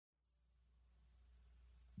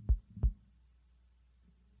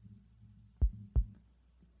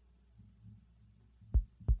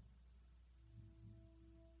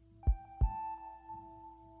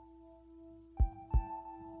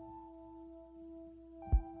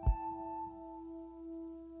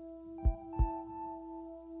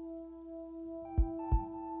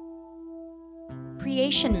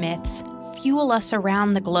Creation myths fuel us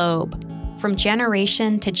around the globe, from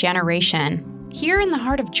generation to generation. Here in the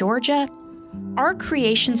heart of Georgia, our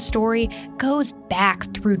creation story goes back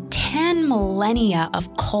through 10 millennia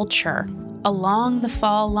of culture, along the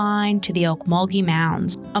fall line to the Ocmulgee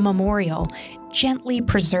Mounds, a memorial gently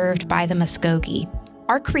preserved by the Muskogee.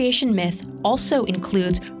 Our creation myth also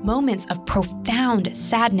includes moments of profound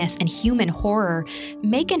sadness and human horror.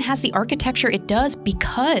 Macon has the architecture it does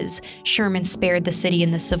because Sherman spared the city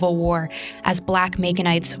in the Civil War, as Black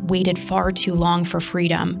Maconites waited far too long for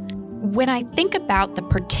freedom. When I think about the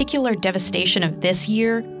particular devastation of this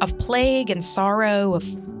year, of plague and sorrow, of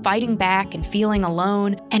fighting back and feeling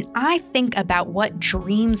alone, and I think about what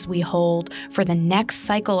dreams we hold for the next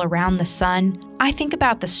cycle around the sun, I think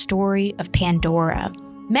about the story of Pandora.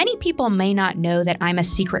 Many people may not know that I'm a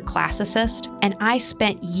secret classicist, and I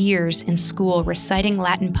spent years in school reciting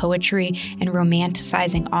Latin poetry and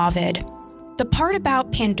romanticizing Ovid. The part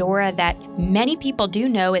about Pandora that many people do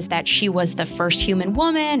know is that she was the first human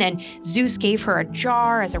woman, and Zeus gave her a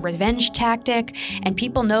jar as a revenge tactic, and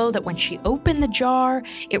people know that when she opened the jar,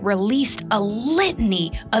 it released a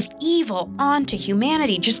litany of evil onto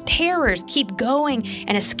humanity. Just terrors keep going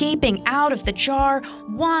and escaping out of the jar,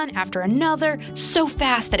 one after another, so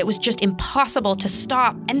fast that it was just impossible to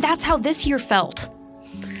stop. And that's how this year felt.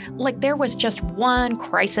 Like there was just one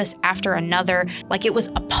crisis after another, like it was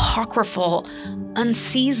apocryphal,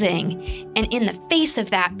 unceasing. And in the face of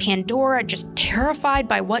that, Pandora, just terrified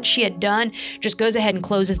by what she had done, just goes ahead and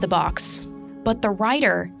closes the box. But the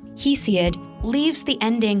writer, Hesiod, leaves the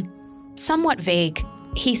ending somewhat vague.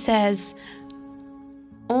 He says,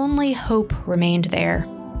 "Only hope remained there,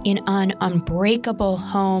 in an unbreakable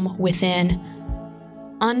home within,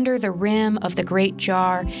 under the rim of the great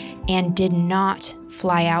jar, and did not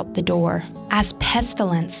fly out the door. As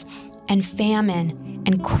pestilence and famine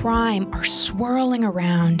and crime are swirling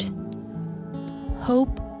around,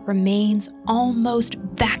 hope remains almost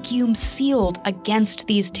vacuum sealed against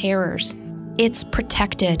these terrors. It's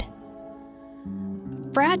protected.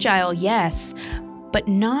 Fragile, yes, but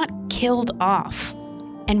not killed off.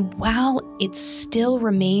 And while it still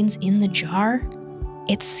remains in the jar,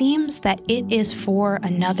 it seems that it is for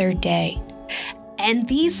another day." And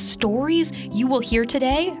these stories you will hear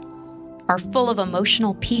today are full of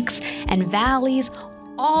emotional peaks and valleys,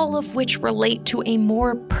 all of which relate to a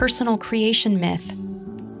more personal creation myth.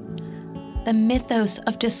 The mythos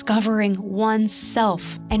of discovering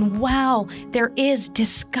oneself. And while there is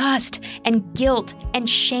disgust and guilt and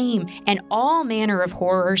shame and all manner of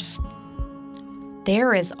horrors,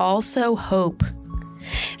 there is also hope.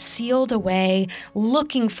 Sealed away,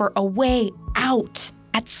 looking for a way out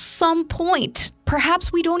at some point.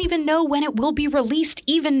 Perhaps we don't even know when it will be released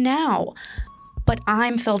even now. But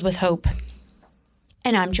I'm filled with hope.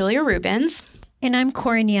 And I'm Julia Rubens. And I'm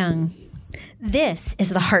Corin Young. This is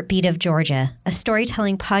The Heartbeat of Georgia, a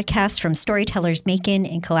storytelling podcast from Storytellers Macon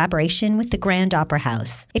in collaboration with the Grand Opera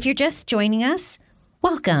House. If you're just joining us,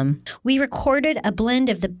 welcome. We recorded a blend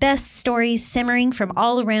of the best stories simmering from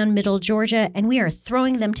all around Middle Georgia, and we are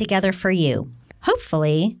throwing them together for you.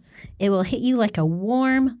 Hopefully, it will hit you like a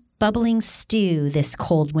warm, bubbling stew this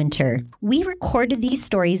cold winter. We recorded these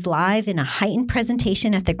stories live in a heightened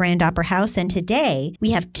presentation at the Grand Opera House, and today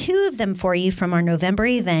we have two of them for you from our November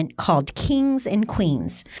event called Kings and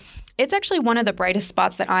Queens. It's actually one of the brightest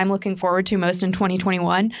spots that I'm looking forward to most in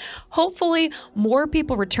 2021. Hopefully, more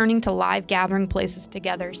people returning to live gathering places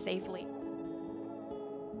together safely.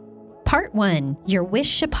 Part 1, Your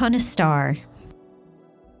Wish Upon a Star.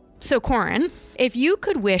 So, Corin, if you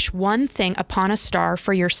could wish one thing upon a star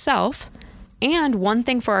for yourself and one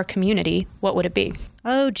thing for our community, what would it be?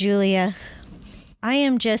 Oh, Julia, I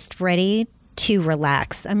am just ready to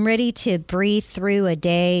relax. I'm ready to breathe through a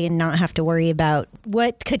day and not have to worry about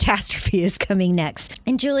what catastrophe is coming next.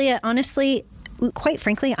 And Julia, honestly, quite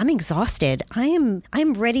frankly, I'm exhausted. I'm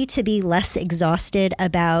ready to be less exhausted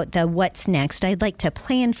about the what's next. I'd like to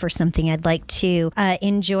plan for something. I'd like to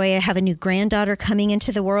enjoy. I have a new granddaughter coming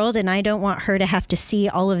into the world, and I don't want her to have to see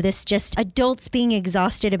all of this, just adults being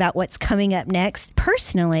exhausted about what's coming up next.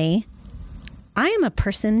 Personally, I am a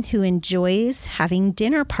person who enjoys having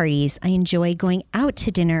dinner parties. I enjoy going out to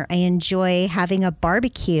dinner. I enjoy having a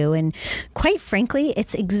barbecue. And quite frankly,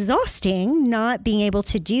 it's exhausting not being able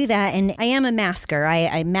to do that. And I am a masker.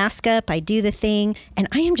 I mask up, I do the thing. And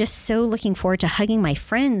I am just so looking forward to hugging my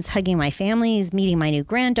friends, hugging my families, meeting my new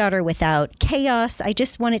granddaughter without chaos. I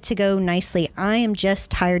just want it to go nicely. I am just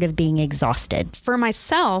tired of being exhausted. For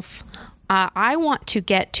myself, I want to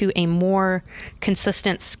get to a more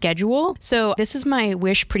consistent schedule. So this is my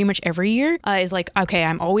wish pretty much every year, is like, okay,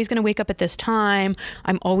 I'm always going to wake up at this time.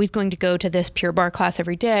 I'm always going to go to this Pure Barre class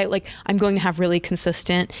every day. Like, I'm going to have really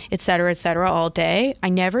consistent, et cetera, all day. I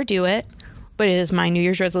never do it. But it is my New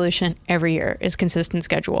Year's resolution every year, is consistent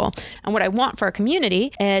schedule. And what I want for our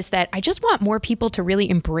community is that I just want more people to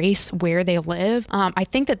really embrace where they live. I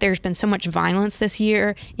think that there's been so much violence this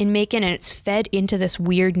year in Macon, and it's fed into this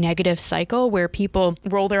weird negative cycle where people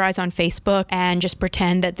roll their eyes on Facebook and just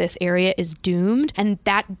pretend that this area is doomed. And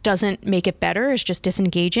that doesn't make it better. It's just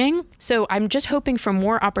disengaging. So I'm just hoping for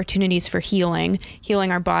more opportunities for healing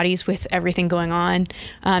our bodies with everything going on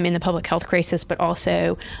in the public health crisis, but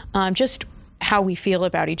also just how we feel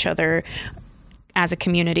about each other as a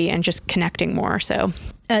community and just connecting more. So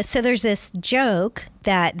there's this joke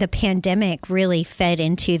that the pandemic really fed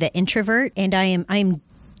into the introvert, and I'm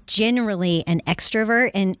generally an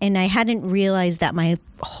extrovert, and I hadn't realized that my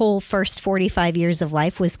whole first 45 years of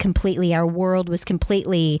life was our world was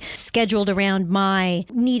completely scheduled around my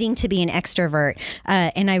needing to be an extrovert.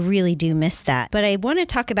 And I really do miss that. But I want to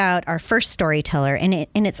talk about our first storyteller, and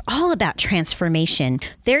it's all about transformation.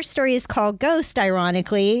 Their story is called Ghost,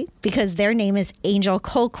 ironically, because their name is Angel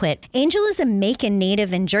Colquitt. Angel is a Macon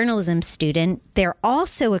native and journalism student. They're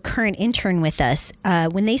also a current intern with us.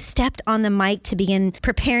 When they stepped on the mic to begin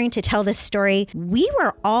preparing to tell this story, we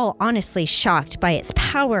were all honestly shocked by its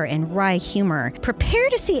power and wry humor. Prepare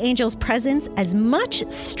to see Angel's presence as much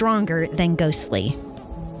stronger than ghostly.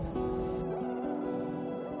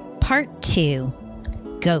 Part 2,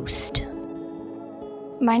 Ghost.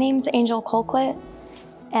 My name's Angel Colquitt,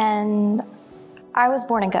 and I was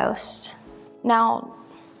born a ghost. Now,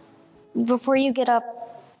 before you get up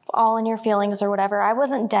all in your feelings or whatever, I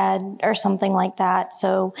wasn't dead or something like that.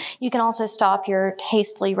 So you can also stop your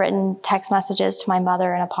hastily written text messages to my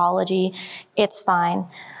mother and apology. It's fine.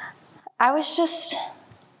 There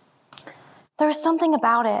was something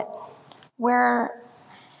about it where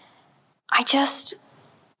I just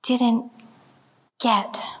didn't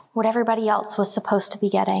get what everybody else was supposed to be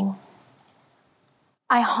getting.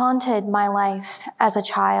 I haunted my life as a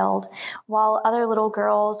child while other little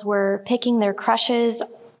girls were picking their crushes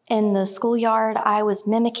in the schoolyard. I was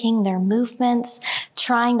mimicking their movements,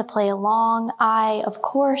 trying to play along. I, of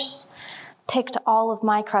course, picked all of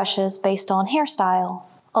my crushes based on hairstyle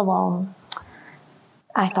alone.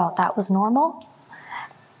 I thought that was normal.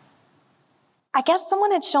 I guess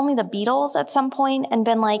someone had shown me the Beatles at some point and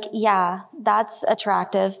been like, yeah, that's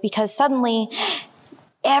attractive, because suddenly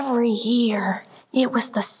every year it was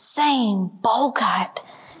the same bowl cut.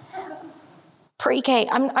 Pre-K,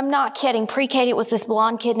 I'm not kidding. Pre-K, it was this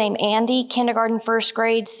blonde kid named Andy. Kindergarten, first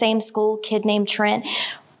grade, same school, kid named Trent.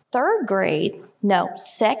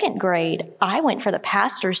 Second grade, I went for the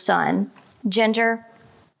pastor's son. Ginger,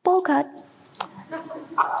 bowl cut.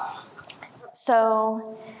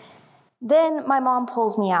 So then my mom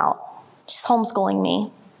pulls me out. She's homeschooling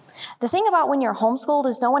me. The thing about when you're homeschooled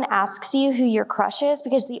is no one asks you who your crush is,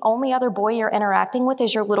 because the only other boy you're interacting with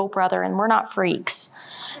is your little brother, and we're not freaks.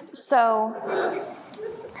 So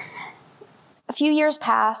a few years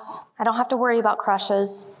pass. I don't have to worry about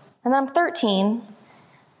crushes. And then I'm 13.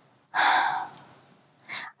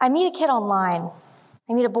 I meet a kid online.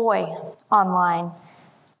 I meet a boy online.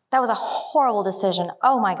 That was a horrible decision.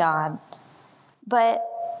 Oh my God. But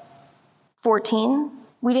 14,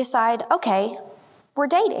 we decide, okay, we're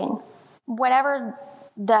dating. Whatever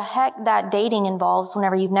the heck that dating involves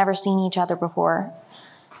whenever you've never seen each other before.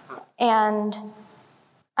 And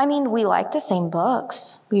I mean, we like the same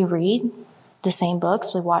books. We read the same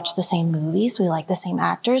books. We watch the same movies. We like the same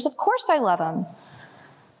actors. Of course I love him.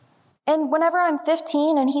 And whenever I'm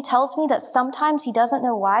 15 and he tells me that sometimes he doesn't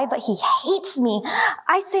know why, but he hates me,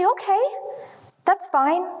 I say, okay, that's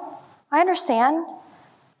fine. I understand.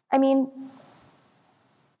 I mean,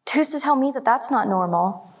 who's to tell me that that's not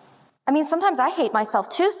normal? I mean, sometimes I hate myself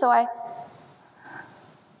too,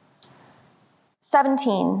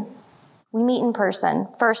 17, we meet in person,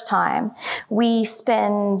 first time. We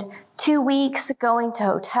spend 2 weeks going to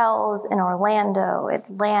hotels in Orlando,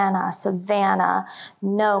 Atlanta, Savannah.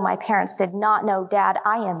 No, my parents did not know. Dad,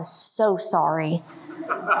 I am so sorry.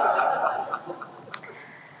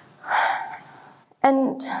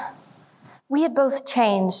 And we had both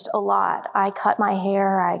changed a lot. I cut my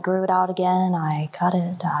hair, I grew it out again, I cut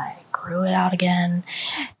it, I grew it out again.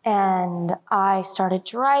 And I started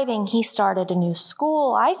driving, he started a new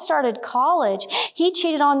school, I started college. He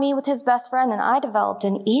cheated on me with his best friend, and I developed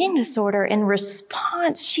an eating disorder in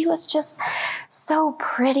response. She was just so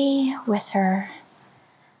pretty with her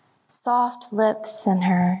soft lips and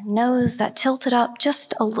her nose that tilted up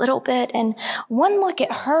just a little bit, and one look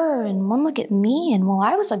at her and one look at me, and well,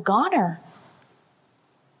 I was a goner.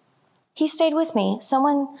 He stayed with me.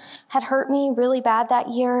 Someone had hurt me really bad that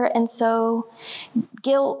year, and so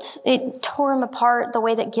guilt, it tore him apart the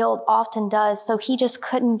way that guilt often does, so he just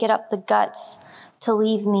couldn't get up the guts to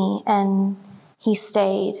leave me, and he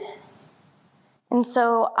stayed. And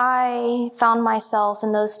so I found myself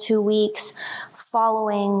in those 2 weeks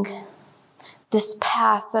following this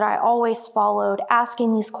path that I always followed,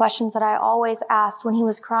 asking these questions that I always asked when he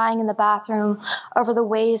was crying in the bathroom over the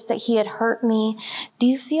ways that he had hurt me. Do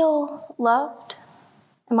you feel loved?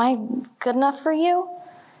 Am I good enough for you?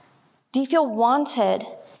 Do you feel wanted?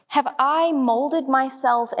 Have I molded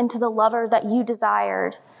myself into the lover that you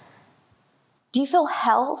desired? Do you feel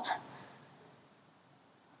held?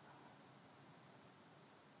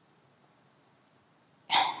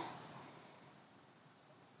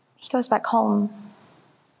 He goes back home.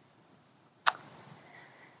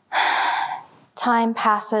 Time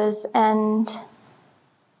passes, and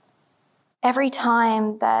every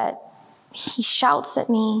time that he shouts at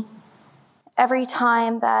me, every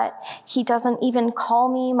time that he doesn't even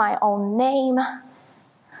call me my own name,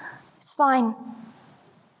 it's fine.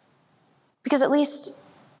 Because at least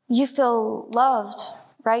you feel loved,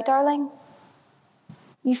 right, darling?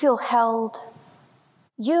 You feel held.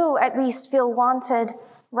 You at least feel wanted,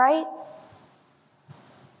 right?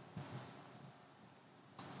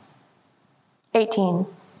 18.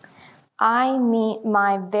 I meet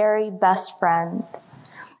my very best friend.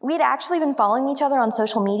 We had actually been following each other on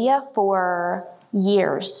social media for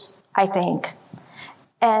years, I think.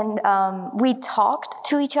 And we talked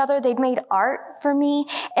to each other. They'd made art for me.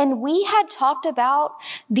 And we had talked about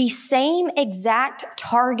the same exact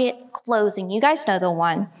Target closing. You guys know the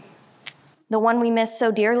one we miss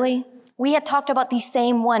so dearly. We had talked about the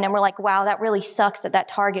same one, and we're like, wow, that really sucks that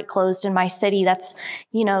Target closed in my city. That's,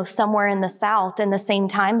 somewhere in the South in the same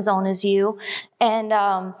time zone as you.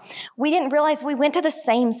 And we didn't realize we went to the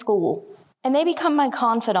same school, and they become my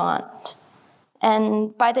confidant.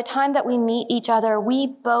 And by the time that we meet each other, we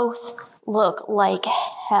both look like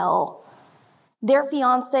hell. Their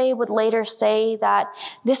fiance would later say that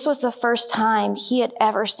this was the first time he had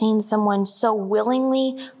ever seen someone so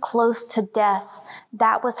willingly close to death.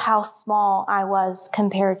 That was how small I was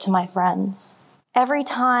compared to my friends. Every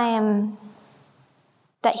time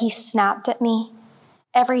that he snapped at me,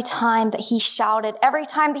 every time that he shouted, every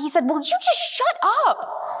time that he said, "Will you just shut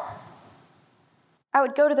up?" I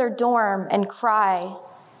would go to their dorm and cry.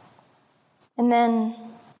 And then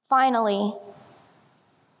finally,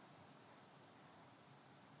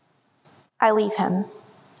 I leave him.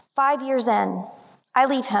 5 years in, I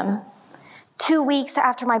leave him. 2 weeks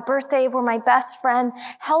after my birthday, where my best friend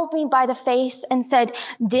held me by the face and said,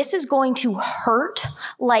 "This is going to hurt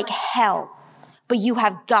like hell, but you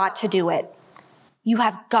have got to do it. You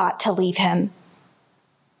have got to leave him."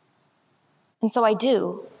 And so I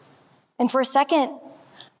do. And for a second,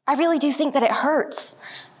 I really do think that it hurts.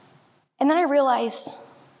 And then I realize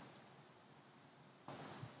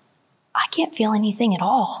I can't feel anything at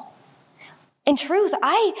all. In truth,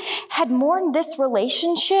 I had mourned this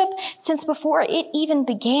relationship since before it even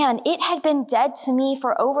began. It had been dead to me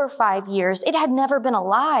for over 5 years. It had never been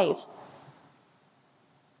alive.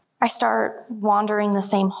 I start wandering the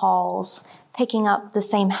same halls, picking up the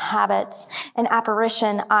same habits. An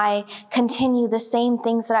apparition, I continue the same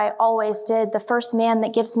things that I always did. The first man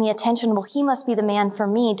that gives me attention, well, he must be the man for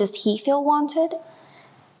me. Does he feel wanted?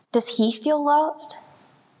 Does he feel loved?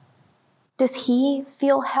 Does he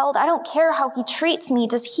feel held? I don't care how he treats me.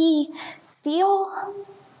 Does he feel?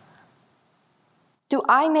 Do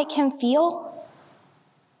I make him feel?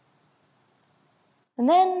 And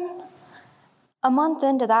then a month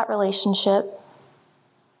into that relationship,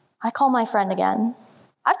 I call my friend again.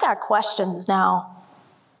 I've got questions now.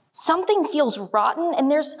 Something feels rotten, and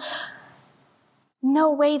there's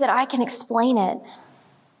no way that I can explain it.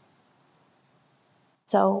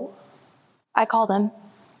 So I call them.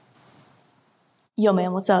 "Yo,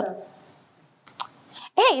 man, what's up?"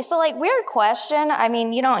 "Hey, so weird question. I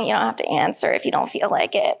mean, you don't have to answer if you don't feel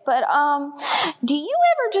like it. But do you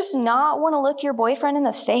ever just not want to look your boyfriend in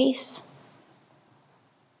the face?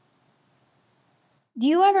 Do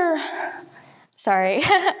you ever, sorry,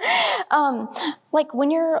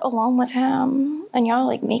 when you're alone with him and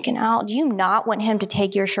y'all making out, do you not want him to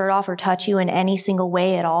take your shirt off or touch you in any single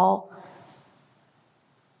way at all?"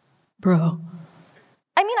 "Bro,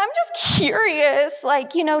 I mean, I'm just curious,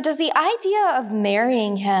 like, does the idea of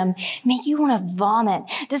marrying him make you want to vomit?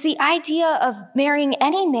 Does the idea of marrying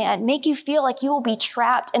any man make you feel like you will be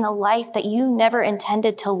trapped in a life that you never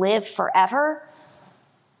intended to live forever?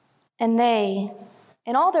 And they,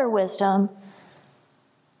 in all their wisdom,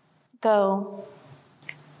 go,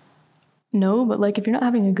 no, but like if you're not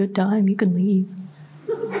having a good time, you can leave.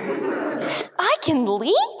 I can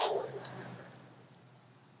leave?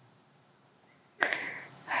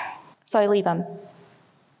 So I leave him.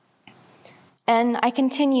 And I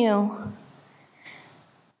continue.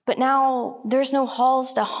 But now there's no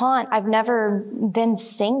halls to haunt. I've never been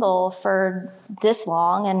single for this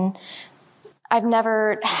long, and I've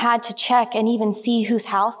never had to check and even see whose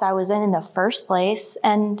house I was in the first place.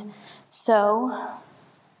 And so,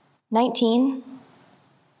 19,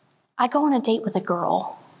 I go on a date with a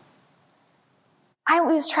girl. I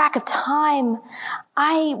lose track of time.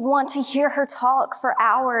 I want to hear her talk for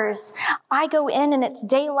hours. I go in and it's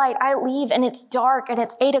daylight. I leave and it's dark and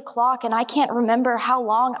it's 8 o'clock and I can't remember how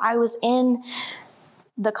long I was in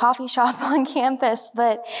the coffee shop on campus.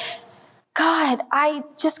 But God, I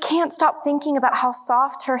just can't stop thinking about how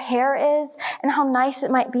soft her hair is and how nice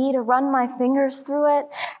it might be to run my fingers through it.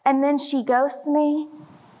 And then she ghosts me.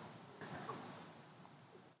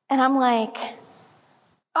 And I'm like,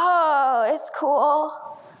 oh, it's cool.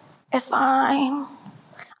 It's fine.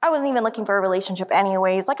 I wasn't even looking for a relationship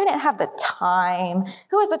anyways. Like, I didn't have the time.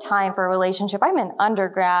 Who has the time for a relationship? I'm an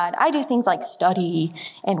undergrad. I do things like study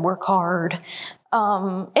and work hard.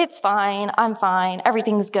 It's fine. I'm fine.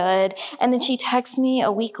 Everything's good. And then she texts me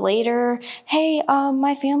a week later, hey,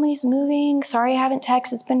 my family's moving. Sorry I haven't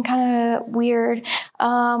texted. It's been kind of weird.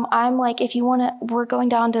 I'm like, if you want to, we're going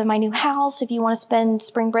down to my new house. If you want to spend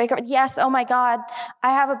spring break. Yes. Oh my God.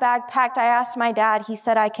 I have a bag packed. I asked my dad. He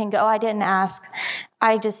said I can go. I didn't ask.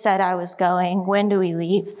 I just said I was going. When do we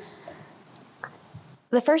leave?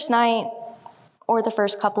 The first night, or the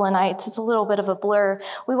first couple of nights, it's a little bit of a blur.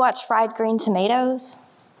 We watched Fried Green Tomatoes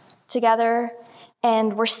together,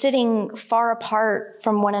 and we're sitting far apart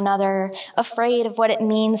from one another, afraid of what it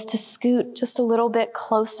means to scoot just a little bit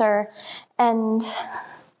closer. And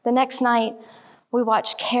the next night, we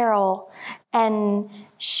watched Carol, and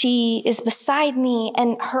she is beside me,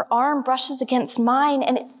 and her arm brushes against mine,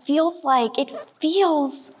 and it feels like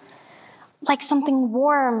something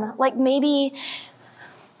warm, like maybe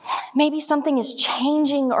something is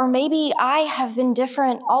changing, or maybe I have been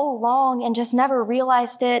different all along and just never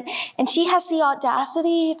realized it. And she has the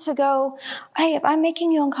audacity to go, hey, if I'm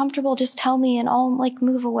making you uncomfortable, just tell me and I'll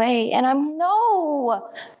move away. And I'm, no.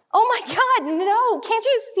 Oh my God, no. Can't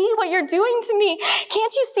you see what you're doing to me?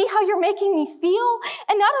 Can't you see how you're making me feel?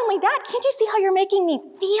 And not only that, can't you see how you're making me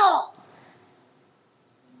feel?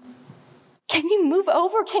 Can you move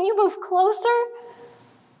over? Can you move closer?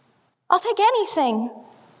 I'll take anything.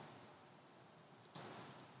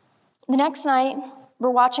 The next night, we're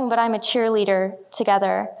watching But I'm a Cheerleader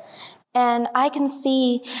together, and I can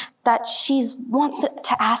see that she wants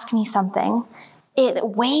to ask me something. It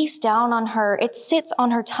weighs down on her. It sits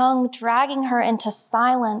on her tongue, dragging her into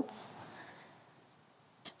silence.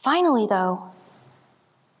 Finally, though,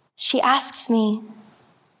 she asks me,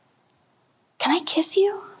 can I kiss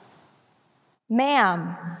you?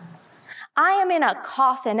 Ma'am, I am in a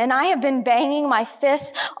coffin and I have been banging my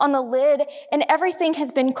fists on the lid and everything has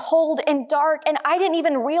been cold and dark and I didn't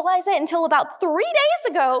even realize it until about 3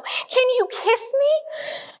 days ago. Can you kiss me?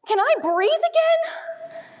 Can I breathe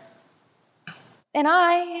again? And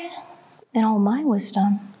I, in all my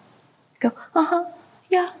wisdom, go,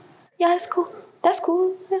 yeah, it's cool.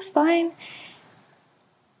 That's fine.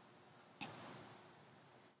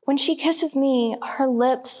 When she kisses me, her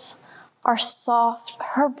lips are soft,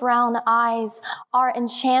 her brown eyes are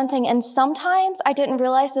enchanting, and sometimes, I didn't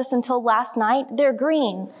realize this until last night, they're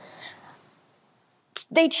green.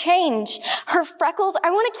 They change. Her freckles,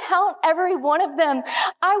 I want to count every one of them.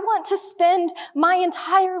 I want to spend my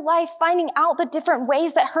entire life finding out the different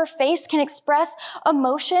ways that her face can express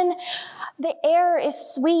emotion. The air is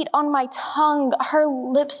sweet on my tongue. Her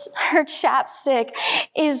lips, her chapstick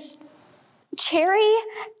is cherry,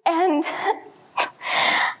 and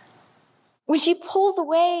when she pulls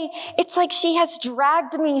away, it's like she has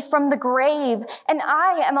dragged me from the grave, and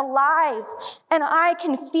I am alive, and I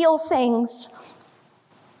can feel things.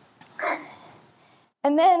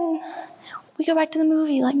 And then we go back to the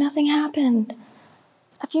movie like nothing happened.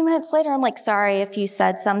 A few minutes later, I'm like, sorry if you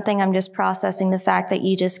said something. I'm just processing the fact that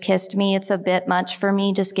you just kissed me. It's a bit much for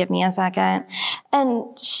me. Just give me a second. And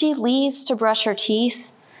she leaves to brush her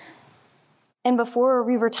teeth. And before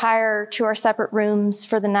we retire to our separate rooms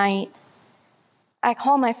for the night, I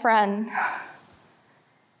call my friend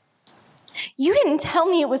You didn't tell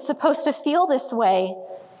me it was supposed to feel this way.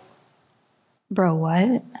 Bro,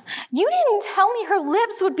 what? You didn't tell me her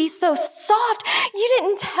lips would be so soft. You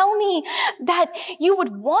didn't tell me that you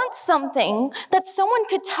would want something, that someone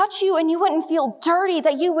could touch you and you wouldn't feel dirty,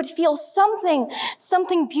 that you would feel something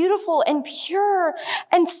beautiful and pure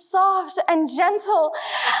and soft and gentle.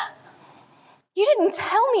 You didn't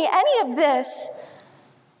tell me any of this.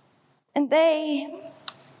 And they,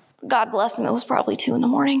 God bless them, it was probably 2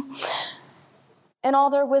 a.m, in all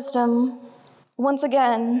their wisdom, once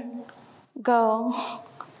again, go,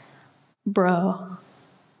 bro,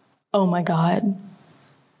 oh my God,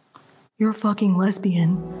 you're a fucking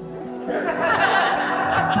lesbian.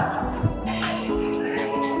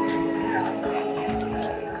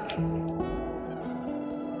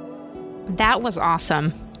 That was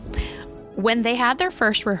awesome. When they had their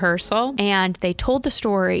first rehearsal and they told the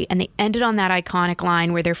story and they ended on that iconic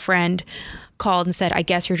line where their friend called and said, I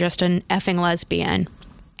guess you're just an effing lesbian,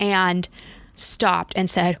 and stopped and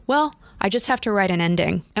said, well, I just have to write an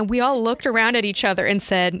ending. And we all looked around at each other and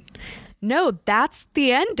said, no, that's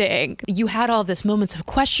the ending. You had all this moments of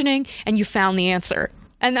questioning and you found the answer.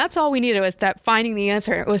 And that's all we needed, was that finding the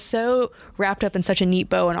answer. It was so wrapped up in such a neat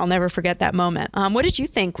bow, and I'll never forget that moment. What did you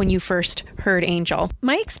think when you first heard Angel?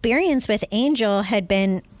 My experience with Angel had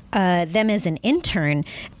been them as an intern.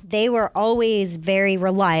 They were always very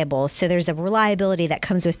reliable. So there's a reliability that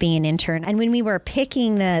comes with being an intern. And when we were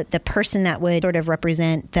picking the person that would sort of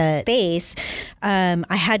represent the space, I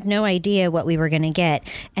had no idea what we were going to get.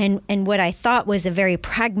 And what I thought was a very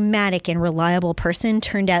pragmatic and reliable person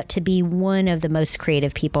turned out to be one of the most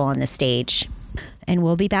creative people on the stage. And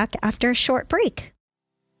we'll be back after a short break.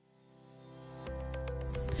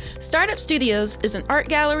 Startup Studios is an art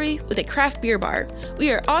gallery with a craft beer bar.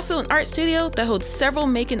 We are also an art studio that holds several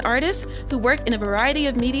Macon artists who work in a variety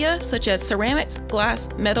of media such as ceramics, glass,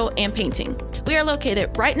 metal, and painting. We are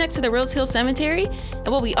located right next to the Rose Hill Cemetery, and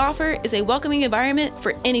what we offer is a welcoming environment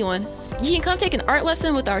for anyone. You can come take an art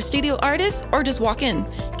lesson with our studio artists or just walk in,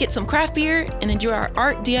 get some craft beer, and enjoy our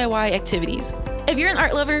art DIY activities. If you're an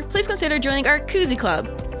art lover, please consider joining our Koozie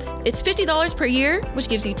Club. It's $50 per year, which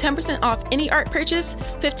gives you 10% off any art purchase,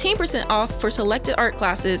 15% off for selected art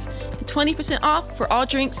classes, and 20% off for all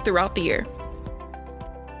drinks throughout the year.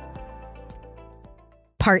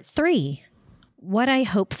 Part 3, What I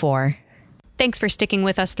Hope For. Thanks for sticking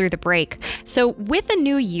with us through the break. So with a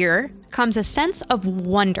new year comes a sense of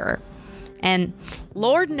wonder. And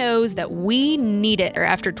Lord knows that we need it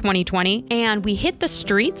after 2020. And we hit the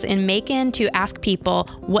streets in Macon to ask people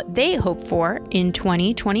what they hope for in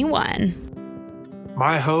 2021.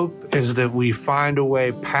 My hope is that we find a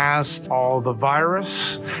way past all the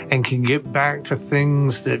virus and can get back to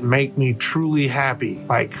things that make me truly happy,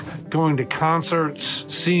 like going to concerts,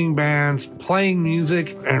 seeing bands, playing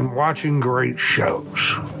music, and watching great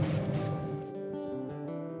shows.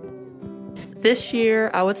 This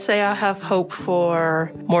year, I would say I have hope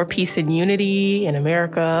for more peace and unity in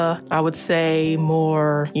America. I would say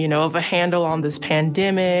more, of a handle on this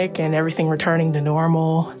pandemic and everything returning to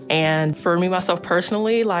normal. And for me, myself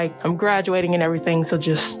personally, I'm graduating and everything. So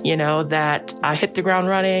just, that I hit the ground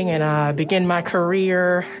running and I begin my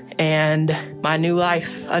career and my new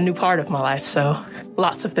life, a new part of my life. So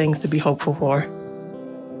lots of things to be hopeful for.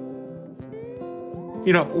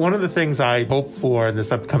 One of the things I hope for in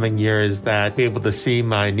this upcoming year is that be able to see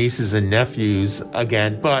my nieces and nephews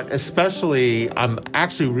again. But especially, I'm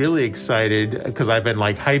actually really excited because I've been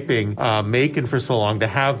hyping Macon for so long to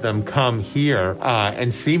have them come here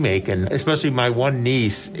and see Macon. Especially my one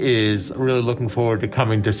niece is really looking forward to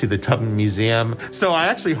coming to see the Tubman Museum. So I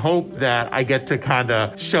actually hope that I get to kind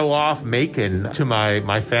of show off Macon to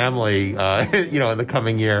my family, in the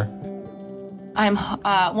coming year. I'm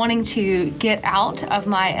wanting to get out of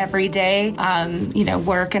my everyday,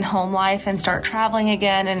 work and home life and start traveling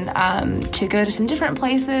again and to go to some different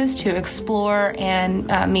places to explore and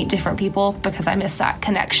meet different people because I miss that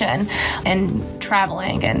connection and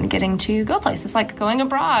traveling and getting to go places like going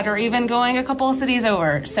abroad or even going a couple of cities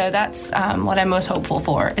over. So that's what I'm most hopeful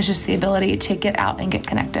for, is just the ability to get out and get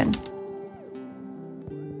connected.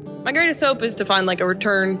 My greatest hope is to find a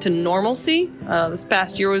return to normalcy. This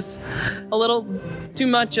past year was a little too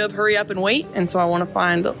much of hurry up and wait. And so I want to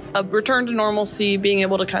find a return to normalcy, being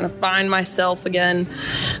able to kind of find myself again.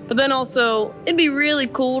 But then also it'd be really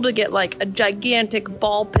cool to get a gigantic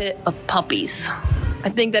ball pit of puppies. I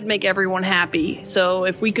think that'd make everyone happy. So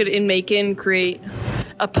if we could in Macon create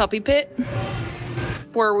a puppy pit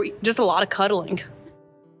where just a lot of cuddling.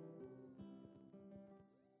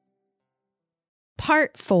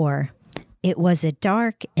 Part 4, It Was a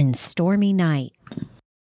Dark and Stormy Night.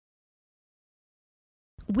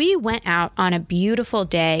 We went out on a beautiful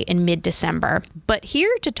day in mid-December, but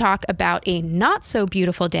here to talk about a not so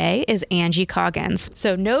beautiful day is Angie Coggins.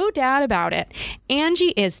 So no doubt about it,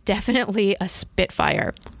 Angie is definitely a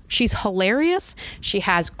spitfire. She's hilarious, she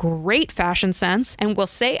has great fashion sense, and will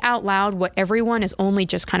say out loud what everyone is only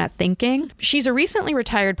just kind of thinking. She's a recently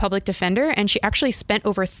retired public defender, and she actually spent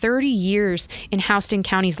over 30 years in Houston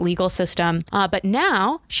County's legal system. But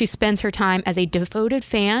now she spends her time as a devoted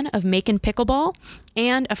fan of Macon Pickleball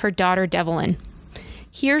and of her daughter, Devlin.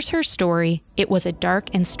 Here's her story. It was a dark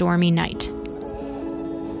and stormy night.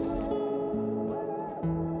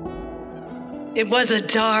 It was a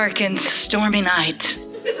dark and stormy night.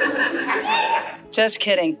 Just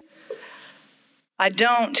kidding. I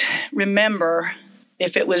don't remember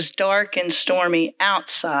if it was dark and stormy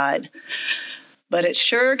outside, but it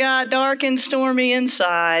sure got dark and stormy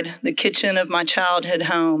inside the kitchen of my childhood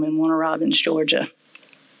home in Warner Robins, Georgia.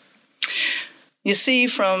 You see,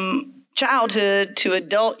 from childhood to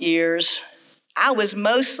adult years, I was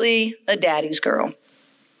mostly a daddy's girl.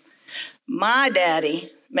 My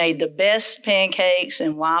daddy made the best pancakes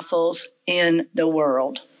and waffles in the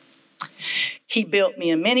world. He built me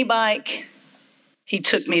a mini bike. He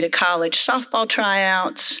took me to college softball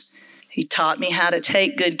tryouts. He taught me how to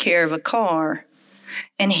take good care of a car.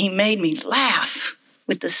 And he made me laugh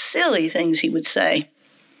with the silly things he would say.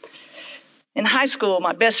 In high school,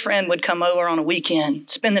 my best friend would come over on a weekend,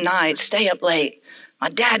 spend the night, stay up late. My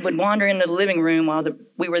dad would wander into the living room while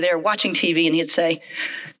we were there watching TV, and he'd say,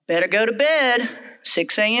 "Better go to bed.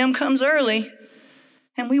 6 a.m. comes early."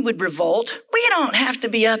 And we would revolt. "We don't have to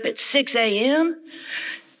be up at 6 a.m.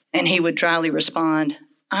 And he would dryly respond,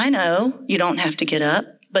 "I know you don't have to get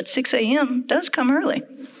up, but 6 a.m. does come early."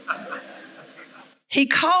 He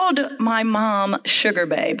called my mom Sugar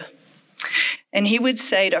Babe. And he would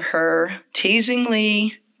say to her,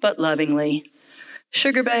 teasingly but lovingly,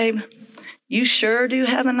 "Sugar Babe, you sure do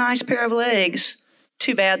have a nice pair of legs.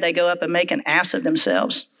 Too bad they go up and make an ass of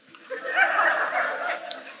themselves."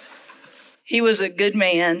 He was a good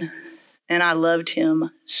man, and I loved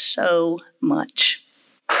him so much.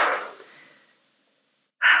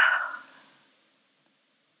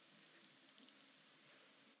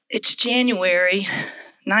 It's January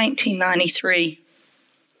 1993,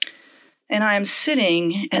 and I am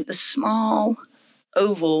sitting at the small,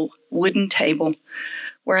 oval wooden table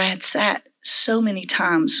where I had sat so many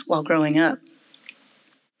times while growing up.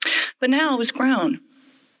 But now I was grown,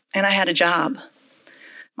 and I had a job.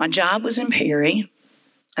 My job was in Perry.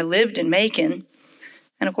 I lived in Macon.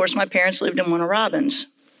 And of course, my parents lived in Warner Robins.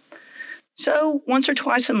 So once or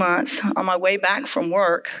twice a month, on my way back from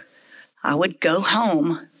work, I would go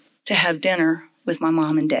home to have dinner with my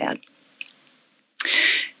mom and dad.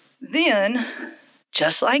 Then,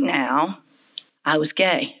 just like now, I was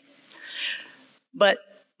gay. But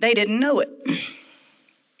they didn't know it.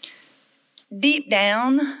 Deep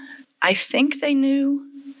down, I think they knew.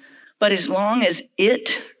 But as long as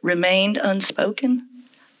it remained unspoken,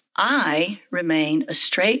 I remained a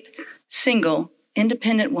straight, single,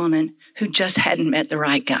 independent woman who just hadn't met the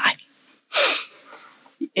right guy.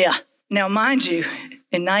 Yeah. Now, mind you,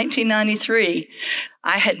 in 1993,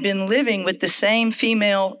 I had been living with the same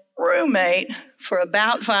female roommate for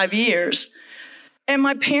about 5 years, and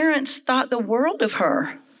my parents thought the world of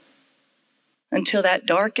her until that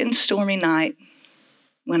dark and stormy night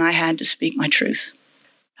when I had to speak my truth.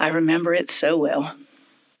 I remember it so well.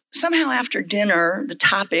 Somehow after dinner, the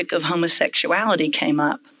topic of homosexuality came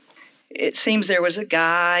up. It seems there was a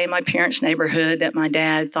guy in my parents' neighborhood that my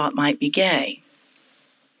dad thought might be gay.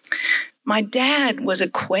 My dad was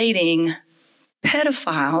equating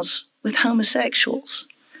pedophiles with homosexuals.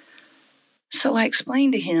 So I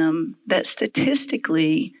explained to him that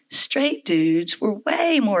statistically, straight dudes were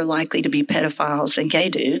way more likely to be pedophiles than gay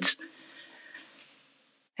dudes.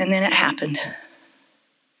 And then it happened.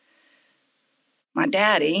 My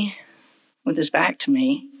daddy, with his back to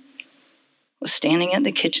me, was standing at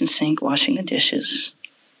the kitchen sink washing the dishes,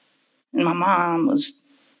 and my mom was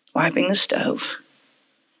wiping the stove.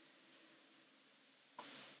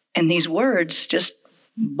 And these words just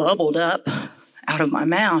bubbled up out of my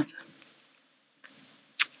mouth.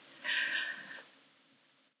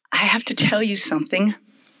 "I have to tell you something.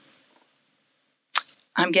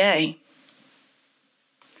 I'm gay.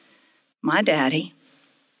 My daddy,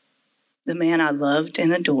 the man I loved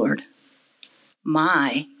and adored,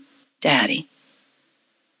 my daddy,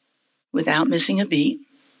 without missing a beat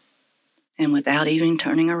and without even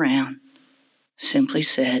turning around, simply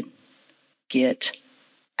said, 'Get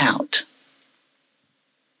out.'"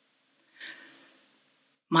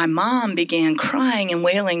 My mom began crying and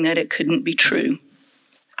wailing that it couldn't be true.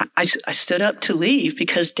 I stood up to leave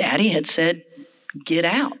because Daddy had said, get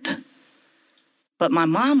out. But my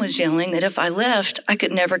mom was yelling that if I left, I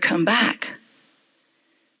could never come back.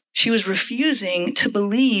 She was refusing to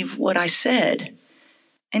believe what I said,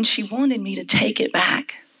 and she wanted me to take it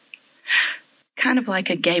back. Kind of like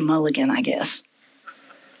a gay mulligan, I guess.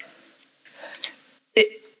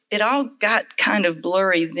 It all got kind of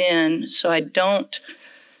blurry then, so I don't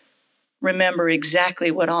remember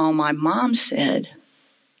exactly what all my mom said,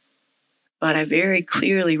 but I very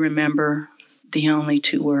clearly remember the only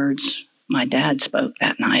 2 words my dad spoke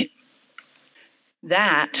that night.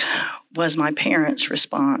 That was my parents'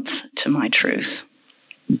 response to my truth.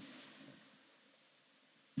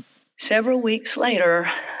 Several weeks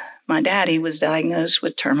later, my daddy was diagnosed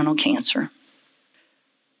with terminal cancer.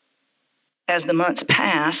 As the months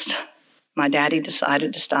passed, my daddy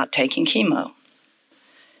decided to stop taking chemo.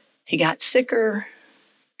 He got sicker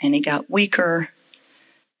and he got weaker.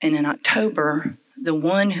 And in October, the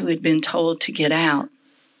one who had been told to get out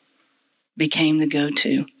became the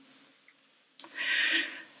go-to.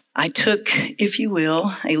 I took, if you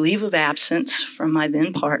will, a leave of absence from my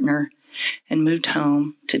then partner and moved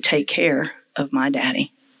home to take care of my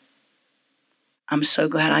daddy. I'm so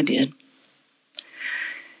glad I did.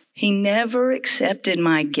 He never accepted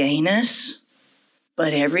my gayness,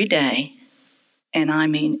 but every day, and I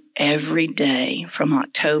mean every day from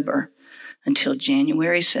October until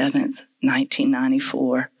January 7th,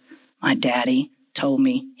 1994, my daddy told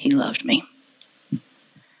me he loved me.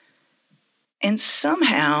 And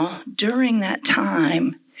somehow, during that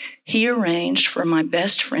time, he arranged for my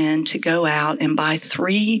best friend to go out and buy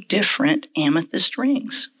 3 different amethyst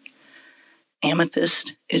rings.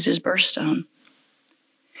 Amethyst is his birthstone.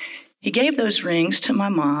 He gave those rings to my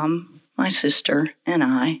mom, my sister, and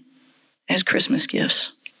I as Christmas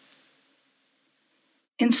gifts.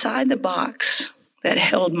 Inside the box that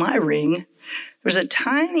held my ring, there was a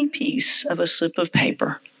tiny piece of a slip of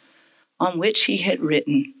paper on which he had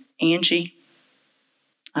written, Angie,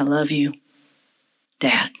 I love you,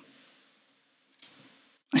 Dad.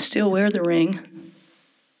 I still wear the ring.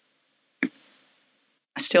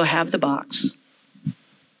 I still have the box.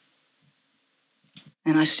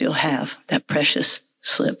 And I still have that precious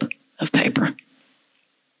slip of paper.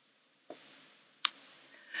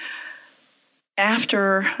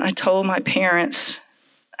 After I told my parents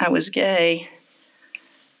I was gay,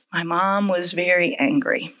 my mom was very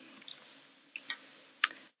angry.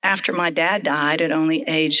 After my dad died at only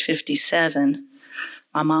age 57,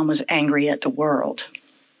 my mom was angry at the world.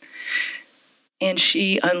 And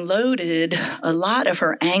she unloaded a lot of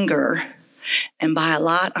her anger, and by a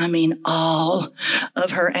lot, I mean all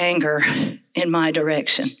of her anger, in my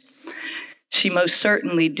direction. She most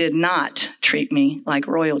certainly did not treat me like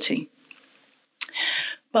royalty.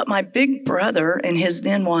 But my big brother and his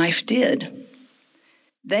then wife did.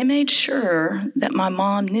 They made sure that my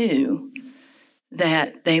mom knew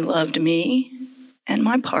that they loved me and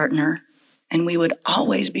my partner, and we would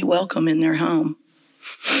always be welcome in their home.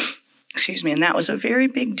 And that was a very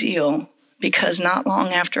big deal because not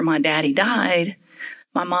long after my daddy died,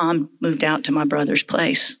 my mom moved out to my brother's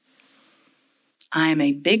place. I am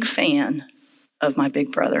a big fan of my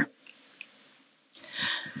big brother.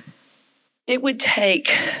 It would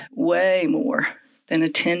take way more than a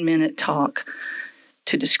 10-minute talk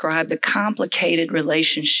to describe the complicated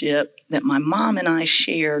relationship that my mom and I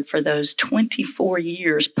shared for those 24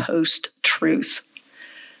 years post-truth.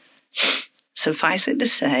 Suffice it to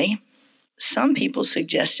say, some people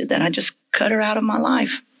suggested that I just cut her out of my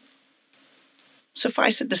life.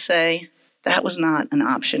 Suffice it to say, that was not an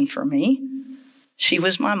option for me. She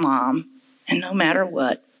was my mom, and no matter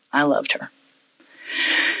what, I loved her.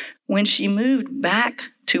 When she moved back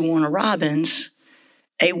to Warner Robins,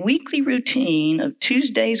 a weekly routine of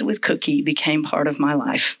Tuesdays with Cookie became part of my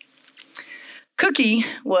life. Cookie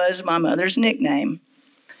was my mother's nickname.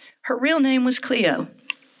 Her real name was Cleo.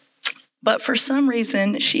 But for some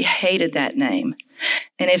reason, she hated that name.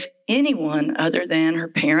 And if anyone other than her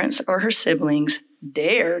parents or her siblings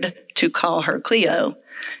dared to call her Cleo,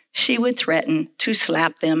 she would threaten to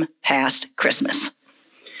slap them past Christmas.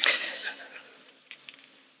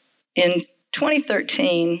 In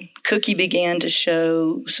 2013, Cookie began to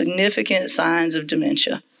show significant signs of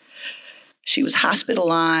dementia. She was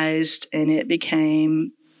hospitalized, and it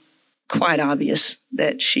became quite obvious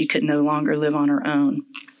that she could no longer live on her own.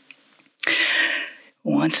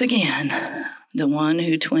 Once again, the one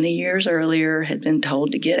who 20 years earlier had been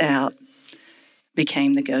told to get out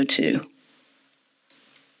became the go-to.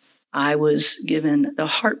 I was given the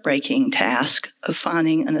heartbreaking task of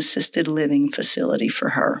finding an assisted living facility for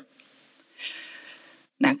her.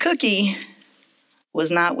 Now, Cookie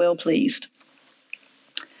was not well pleased.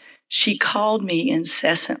 She called me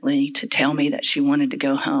incessantly to tell me that she wanted to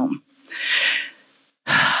go home.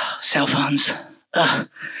 Cell phones.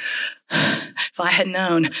 If I had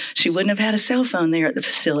known, she wouldn't have had a cell phone there at the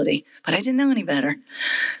facility, but I didn't know any better.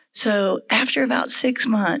 So after about 6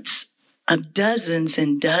 months of dozens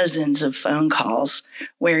and dozens of phone calls,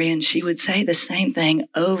 wherein she would say the same thing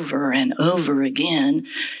over and over again,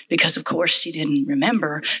 because of course she didn't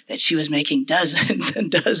remember that she was making dozens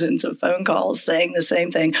and dozens of phone calls saying the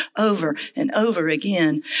same thing over and over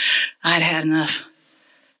again, I'd had enough.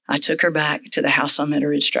 I took her back to the house on Meadow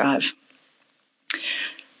Ridge Drive.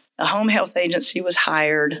 A home health agency was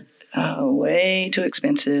hired, way too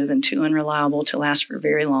expensive and too unreliable to last for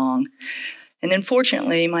very long. And then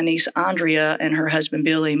fortunately, my niece Andrea and her husband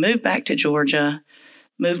Billy moved back to Georgia,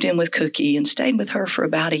 moved in with Cookie, and stayed with her for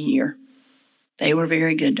about a year. They were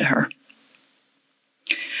very good to her.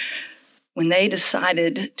 When they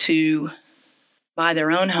decided to buy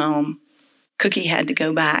their own home, Cookie had to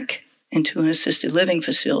go back into an assisted living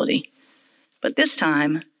facility. But this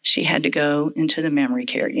time, she had to go into the memory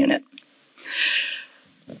care unit.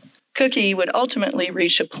 Cookie would ultimately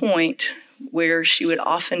reach a point where she would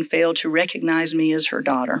often fail to recognize me as her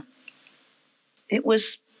daughter. It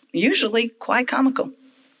was usually quite comical.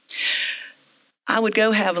 I would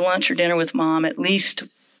go have lunch or dinner with Mom at least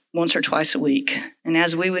once or twice a week. And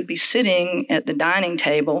as we would be sitting at the dining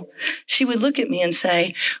table, she would look at me and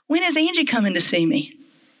say, "When is Angie coming to see me?"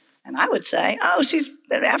 And I would say, "Oh, she's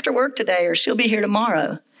after work today, or she'll be here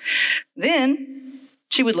tomorrow." Then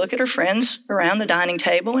she would look at her friends around the dining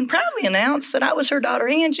table and proudly announce that I was her daughter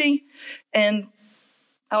Angie and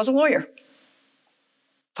I was a lawyer.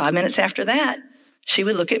 5 minutes after that, she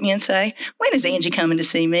would look at me and say, "When is Angie coming to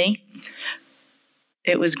see me?"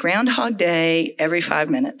 It was Groundhog Day every 5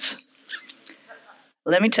 minutes.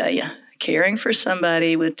 Let me tell you, caring for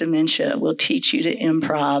somebody with dementia will teach you to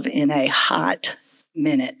improv in a hot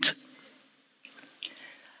minute.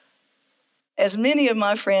 As many of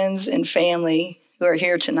my friends and family who are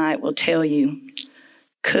here tonight will tell you,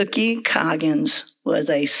 Cookie Coggins was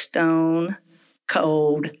a stone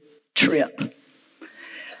cold trip.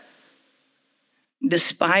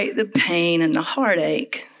 Despite the pain and the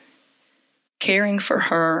heartache, caring for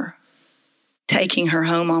her, taking her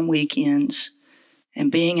home on weekends,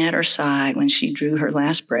 and being at her side when she drew her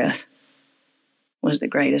last breath was the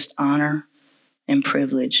greatest honor and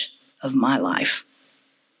privilege of my life.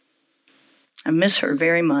 I miss her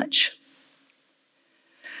very much.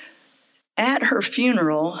 At her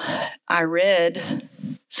funeral, I read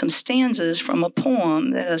some stanzas from a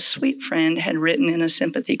poem that a sweet friend had written in a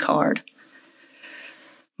sympathy card.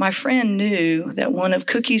 My friend knew that one of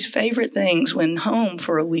Cookie's favorite things when home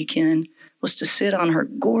for a weekend was to sit on her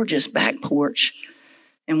gorgeous back porch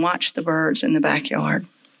and watch the birds in the backyard.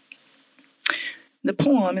 The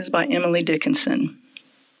poem is by Emily Dickinson,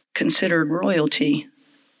 considered royalty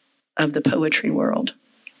of the poetry world.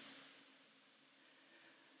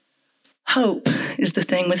 Hope is the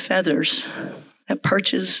thing with feathers that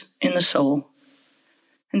perches in the soul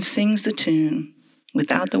and sings the tune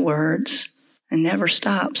without the words and never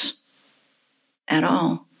stops at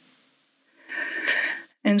all.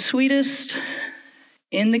 And sweetest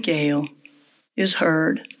in the gale is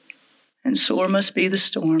heard, and sore must be the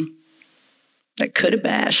storm that could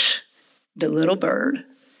abash the little bird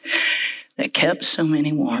that kept so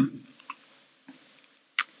many warm.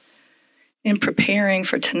 In preparing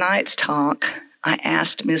for tonight's talk, I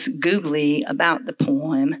asked Miss Googly about the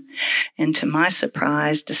poem, and to my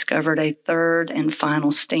surprise, discovered a third and final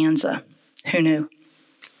stanza. Who knew?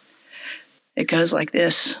 It goes like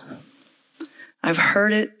this. I've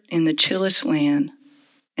heard it in the chillest land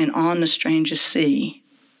and on the strangest sea,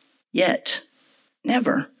 yet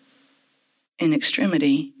never in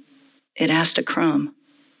extremity it asked a crumb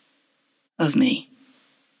of me.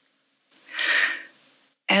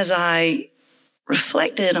 As I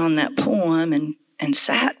reflected on that poem and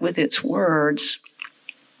sat with its words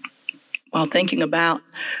while thinking about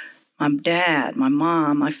my dad, my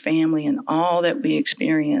mom, my family, and all that we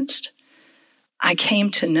experienced, I came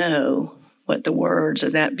to know what the words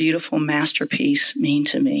of that beautiful masterpiece mean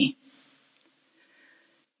to me.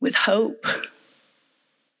 With hope,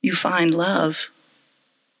 you find love.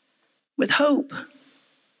 With hope,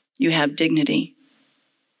 you have dignity.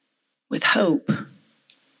 With hope,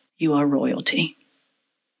 you are royalty.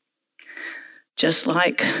 Just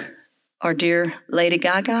like our dear Lady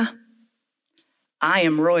Gaga, I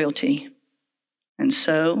am royalty, and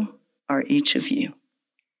so are each of you.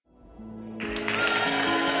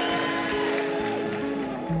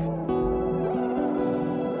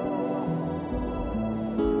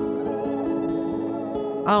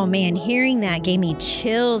 Oh man, hearing that gave me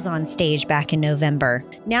chills on stage back in November.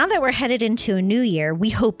 Now that we're headed into a new year, we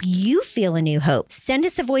hope you feel a new hope. Send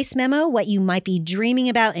us a voice memo, what you might be dreaming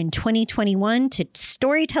about in 2021 to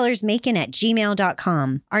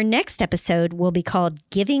storytellersmaking@gmail.com. Our next episode will be called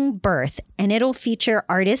Giving Birth, and it'll feature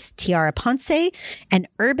artist Tiara Ponce and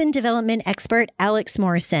urban development expert Alex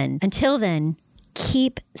Morrison. Until then,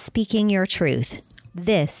 keep speaking your truth.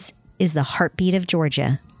 This is the Heartbeat of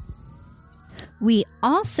Georgia. We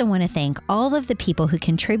also want to thank all of the people who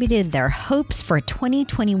contributed their hopes for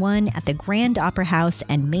 2021 at the Grand Opera House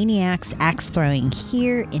and Maniacs Axe Throwing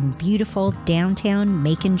here in beautiful downtown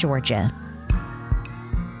Macon, Georgia.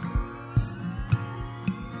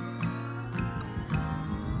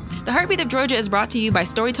 The Heartbeat of Georgia is brought to you by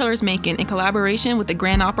Storytellers Macon in collaboration with the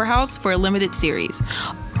Grand Opera House for a limited series.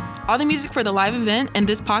 All the music for the live event and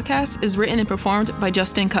this podcast is written and performed by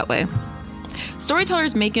Justin Cutway.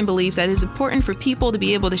 Storytellers Macon believes that it is important for people to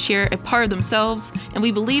be able to share a part of themselves, and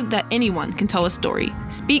we believe that anyone can tell a story.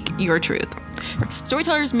 Speak your truth.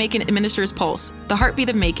 Storytellers Macon administers Pulse, the Heartbeat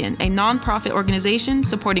of Macon, a nonprofit organization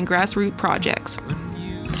supporting grassroots projects.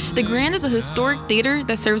 The Grand is a historic theater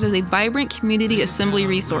that serves as a vibrant community assembly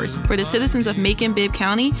resource for the citizens of Macon-Bibb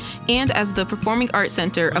County and as the Performing Arts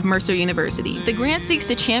Center of Mercer University. The Grand seeks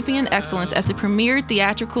to champion excellence as the premier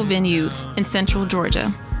theatrical venue in Central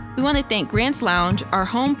Georgia. We want to thank Grant's Lounge, our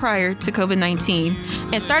home prior to COVID-19,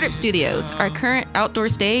 and Startup Studios, our current outdoor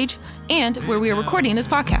stage, and where we are recording this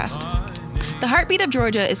podcast. The Heartbeat of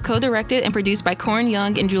Georgia is co-directed and produced by Corin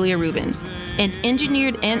Young and Julia Rubens, and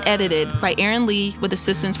engineered and edited by Aaron Lee with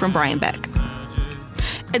assistance from Brian Beck.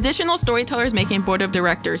 Additional Storytellers Macon Board of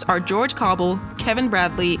Directors are George Cobble, Kevin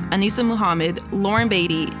Bradley, Anissa Muhammad, Lauren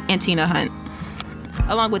Beatty, and Tina Hunt,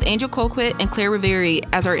 along with Angel Colquitt and Claire Riveri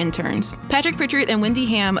as our interns. Patrick Pritchard and Wendy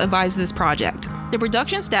Ham advise this project. The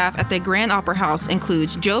production staff at the Grand Opera House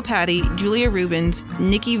includes Joe Patty, Julia Rubens,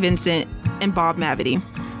 Nikki Vincent, and Bob Mavity.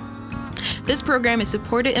 This program is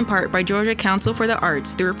supported in part by Georgia Council for the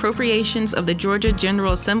Arts through appropriations of the Georgia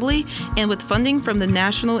General Assembly and with funding from the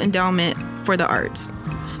National Endowment for the Arts.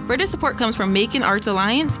 Further support comes from Macon Arts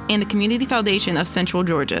Alliance and the Community Foundation of Central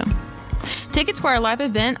Georgia. Tickets for our live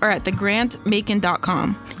event are at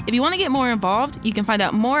thegrandmacon.com. If you want to get more involved, you can find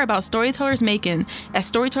out more about Storytellers Macon at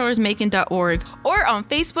storytellersmacon.org or on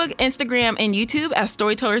Facebook, Instagram, and YouTube as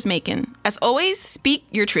Storytellers Macon. As always, speak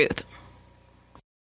your truth.